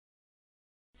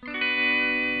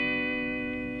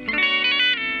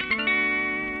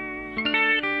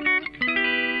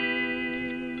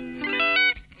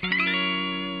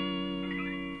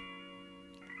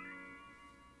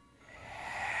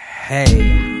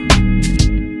Hey.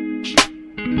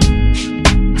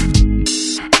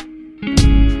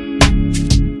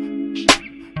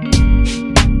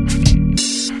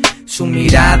 Su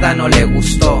mirada no le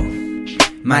gustó,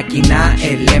 máquina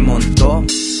él le montó,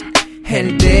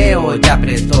 el dedo ya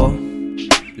apretó,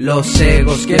 los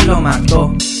egos que lo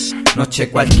mató. Noche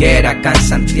cualquiera acá en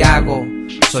Santiago,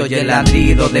 soy el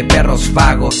ladrido de perros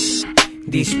vagos,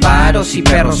 disparos y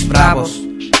perros bravos,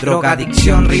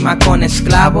 drogadicción rima con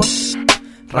esclavos,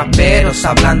 raperos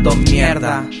hablando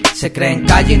mierda, se creen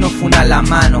calle y no funa la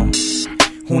mano,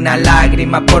 una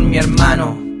lágrima por mi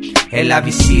hermano, en la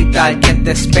visita al quien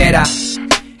te espera,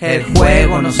 el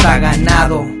juego nos ha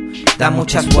ganado, da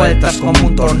muchas vueltas como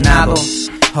un tornado,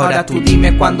 ahora tú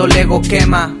dime cuando el ego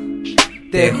quema,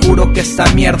 te juro que esta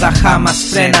mierda jamás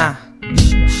frena.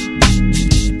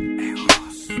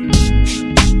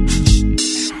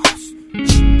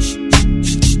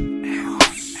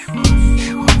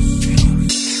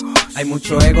 Hay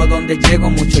mucho ego donde llego,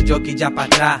 mucho jockey ya para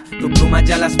atrás. Tus plumas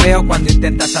ya las veo cuando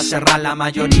intentas aserrar. La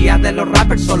mayoría de los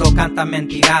rappers solo cantan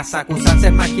mentiras, acusan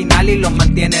ser marginal y los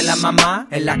mantiene la mamá.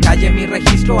 En la calle mi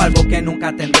registro, algo que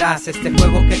nunca tendrás. Este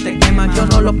fuego que te quema yo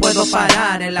no lo puedo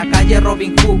parar. En la calle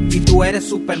Robin Hood y tú eres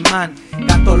Superman.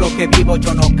 Canto lo que vivo,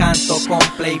 yo no canto con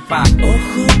playback.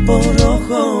 Ojo por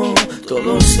ojo,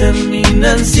 todos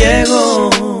terminan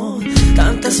ciegos.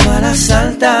 Tantas balas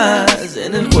altas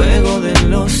en el juego de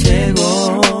los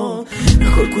egos.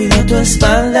 Mejor cuida tu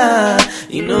espalda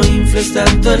y no infles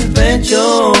tanto el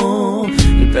pecho.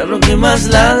 El perro que más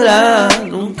ladra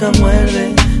nunca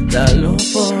muerde, dalo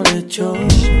por hecho.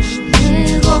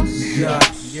 Ego, Yeah,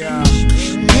 yeah,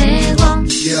 ego,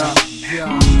 yeah,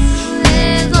 yeah,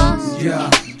 ego, yeah,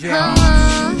 yeah.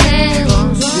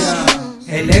 ego.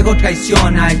 El ego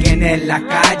traiciona a alguien en la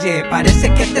calle,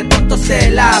 parece que este tonto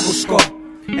se la buscó.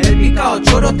 El picao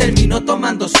choro terminó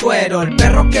tomando suero, el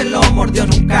perro que lo mordió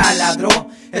nunca ladró.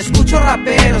 Escucho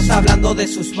raperos hablando de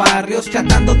sus barrios,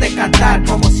 tratando de cantar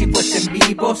como si fuesen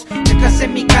vivos. Mientras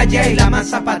en mi calle hay la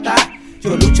mansa pata,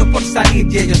 yo lucho por salir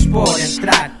y ellos por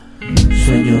entrar.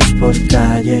 Sueños por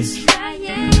calles,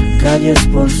 calles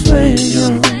por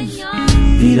sueños,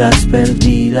 vidas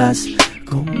perdidas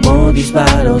como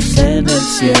disparos en el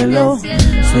cielo.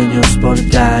 Sueños por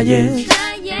calles,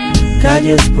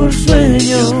 calles por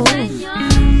sueños.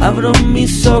 Abro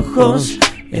mis ojos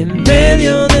en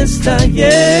medio de esta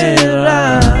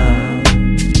guerra.